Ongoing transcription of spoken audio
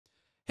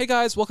Hey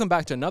guys, welcome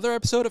back to another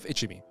episode of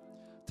ICYMI.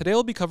 Today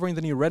we'll be covering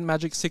the new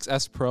RedMagic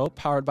 6S Pro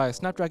powered by a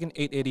Snapdragon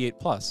 888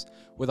 Plus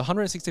with a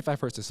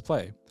 165Hz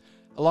display,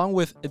 along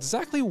with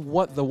exactly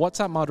what the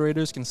WhatsApp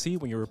moderators can see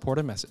when you report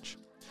a message.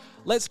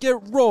 Let's get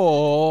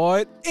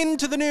right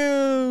into the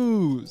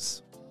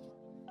news!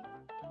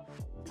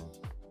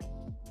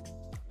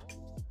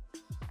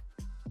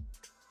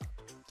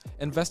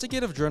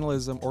 Investigative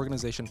journalism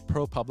organization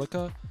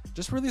ProPublica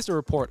just released a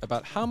report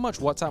about how much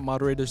WhatsApp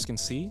moderators can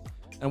see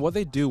and what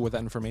they do with that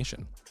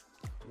information.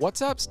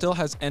 WhatsApp still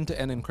has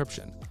end-to-end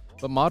encryption,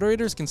 but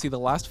moderators can see the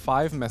last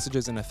 5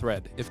 messages in a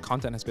thread if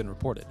content has been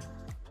reported.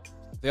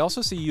 They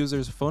also see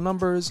users' phone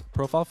numbers,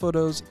 profile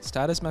photos,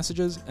 status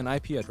messages, and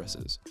IP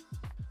addresses.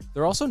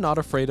 They're also not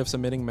afraid of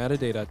submitting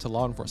metadata to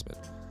law enforcement,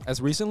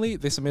 as recently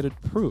they submitted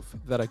proof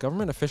that a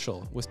government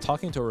official was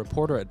talking to a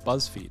reporter at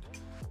BuzzFeed,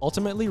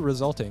 ultimately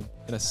resulting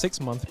in a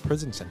 6-month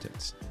prison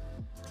sentence.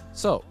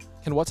 So,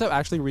 can WhatsApp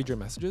actually read your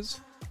messages?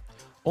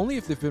 Only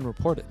if they've been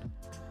reported,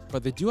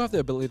 but they do have the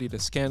ability to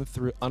scan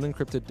through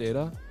unencrypted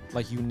data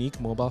like unique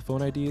mobile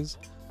phone IDs,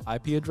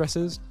 IP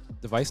addresses,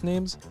 device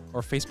names,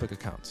 or Facebook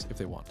accounts if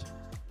they want.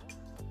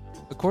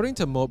 According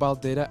to mobile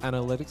data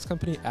analytics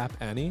company App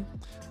Annie,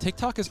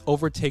 TikTok has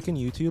overtaken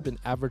YouTube in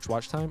average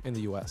watch time in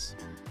the US.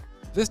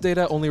 This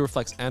data only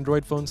reflects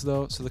Android phones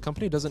though, so the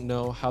company doesn't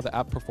know how the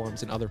app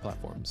performs in other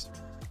platforms.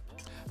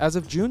 As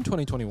of June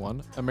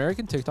 2021,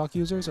 American TikTok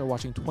users are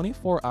watching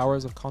 24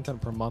 hours of content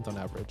per month on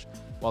average,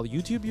 while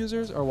YouTube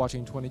users are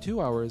watching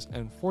 22 hours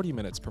and 40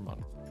 minutes per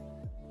month.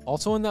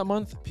 Also in that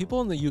month,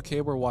 people in the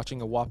UK were watching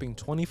a whopping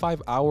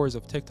 25 hours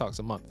of TikToks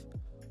a month,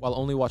 while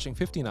only watching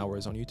 15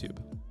 hours on YouTube.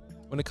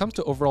 When it comes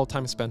to overall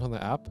time spent on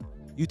the app,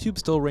 YouTube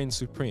still reigns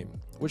supreme,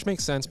 which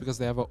makes sense because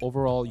they have an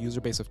overall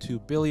user base of 2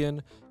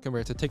 billion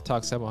compared to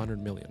TikTok's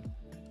 700 million.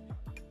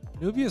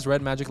 Nubia's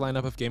RedMagic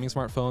lineup of gaming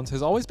smartphones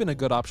has always been a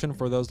good option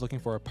for those looking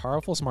for a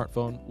powerful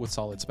smartphone with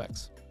solid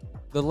specs.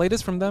 The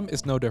latest from them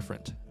is no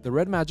different, the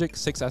RedMagic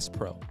 6S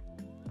Pro.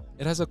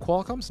 It has a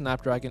Qualcomm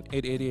Snapdragon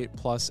 888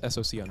 Plus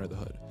SoC under the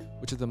hood,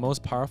 which is the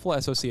most powerful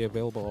SoC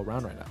available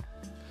around right now.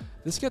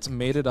 This gets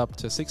mated up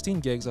to 16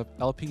 gigs of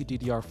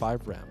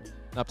LPDDR5 RAM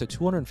and up to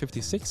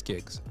 256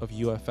 gigs of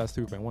UFS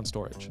 3.1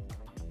 storage.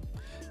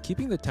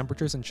 Keeping the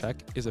temperatures in check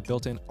is a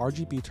built-in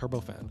RGB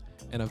turbofan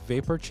and a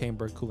vapor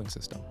chamber cooling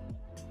system.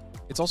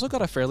 It's also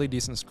got a fairly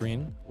decent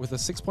screen with a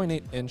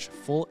 6.8-inch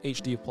Full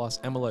HD Plus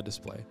AMOLED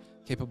display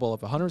capable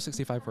of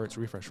 165Hz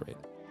refresh rate,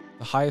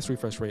 the highest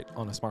refresh rate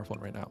on a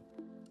smartphone right now.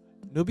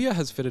 Nubia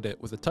has fitted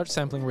it with a touch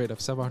sampling rate of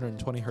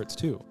 720Hz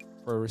too,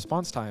 for a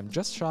response time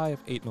just shy of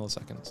 8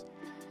 milliseconds.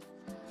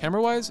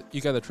 Camera-wise, you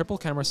get a triple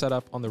camera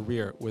setup on the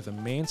rear with a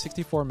main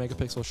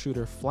 64-megapixel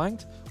shooter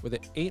flanked with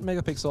an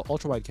 8-megapixel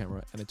ultra-wide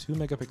camera and a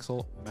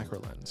 2-megapixel macro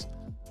lens.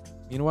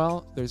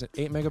 Meanwhile, there's an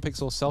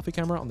 8-megapixel selfie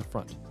camera on the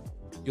front.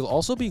 You'll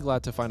also be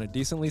glad to find a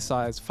decently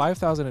sized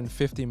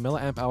 5050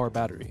 mAh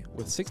battery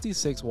with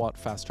 66-watt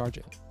fast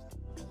charging.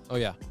 Oh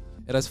yeah,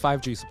 it has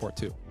 5G support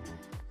too.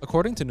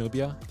 According to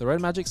Nubia, the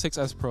RedMagic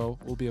 6S Pro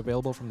will be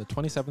available from the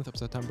 27th of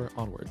September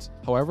onwards.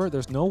 However,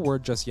 there's no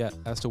word just yet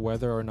as to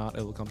whether or not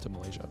it will come to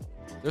Malaysia.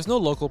 There's no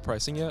local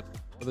pricing yet,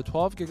 but the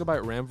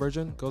 12GB RAM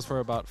version goes for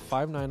about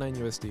 $599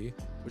 USD,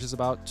 which is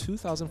about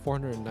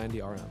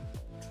 2,490 RM.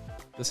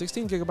 The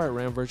 16GB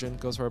RAM version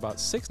goes for about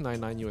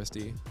 $699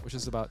 USD, which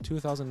is about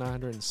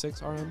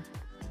 2,906 RM,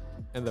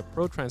 and the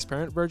Pro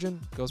Transparent version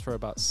goes for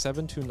about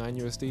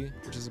 $729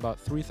 USD, which is about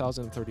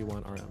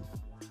 3,031 RM.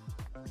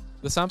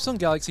 The Samsung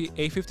Galaxy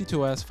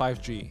A52s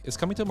 5G is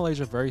coming to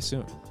Malaysia very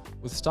soon,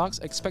 with stocks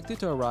expected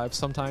to arrive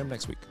sometime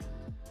next week.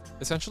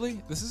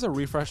 Essentially, this is a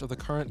refresh of the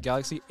current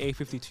Galaxy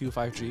A52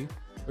 5G,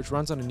 which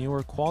runs on a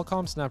newer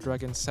Qualcomm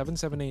Snapdragon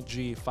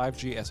 778G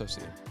 5G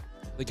SoC.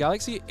 The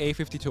Galaxy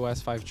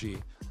A52s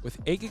 5G,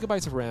 with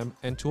 8GB of RAM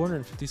and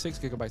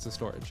 256GB of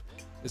storage,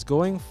 is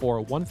going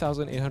for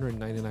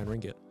 1,899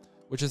 ringgit,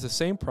 which is the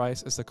same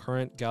price as the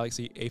current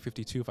Galaxy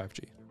A52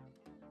 5G.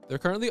 They're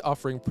currently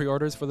offering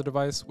pre-orders for the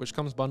device, which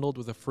comes bundled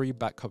with a free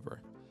back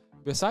cover.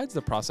 Besides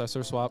the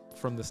processor swap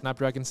from the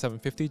Snapdragon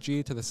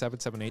 750G to the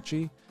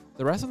 778G,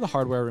 the rest of the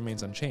hardware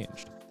remains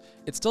unchanged.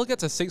 It still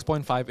gets a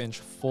 6.5-inch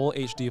Full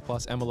HD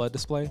Plus AMOLED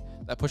display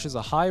that pushes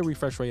a high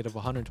refresh rate of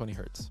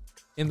 120Hz.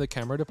 In the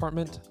camera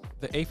department,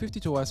 the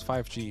A52s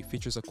 5G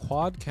features a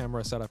quad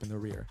camera setup in the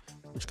rear,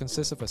 which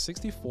consists of a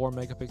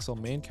 64-megapixel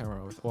main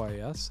camera with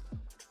OIS,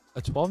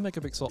 a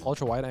 12-megapixel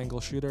ultra-wide-angle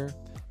shooter,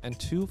 and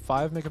 2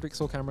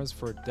 5-megapixel cameras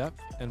for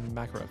depth and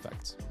macro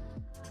effects.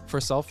 For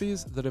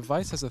selfies, the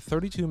device has a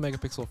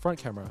 32-megapixel front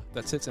camera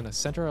that sits in a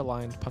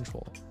center-aligned punch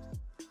hole.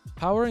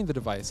 Powering the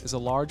device is a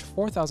large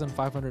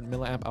 4,500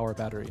 mAh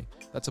battery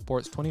that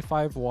supports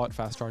 25-watt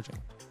fast charging.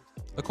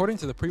 According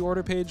to the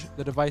pre-order page,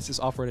 the device is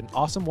offered in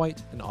awesome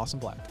white and awesome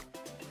black.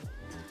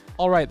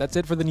 Alright, that's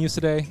it for the news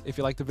today. If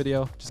you liked the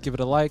video, just give it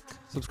a like,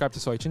 subscribe to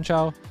Soy Chin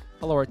Chow,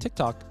 follow our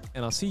TikTok,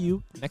 and I'll see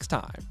you next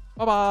time.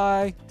 Bye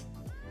bye!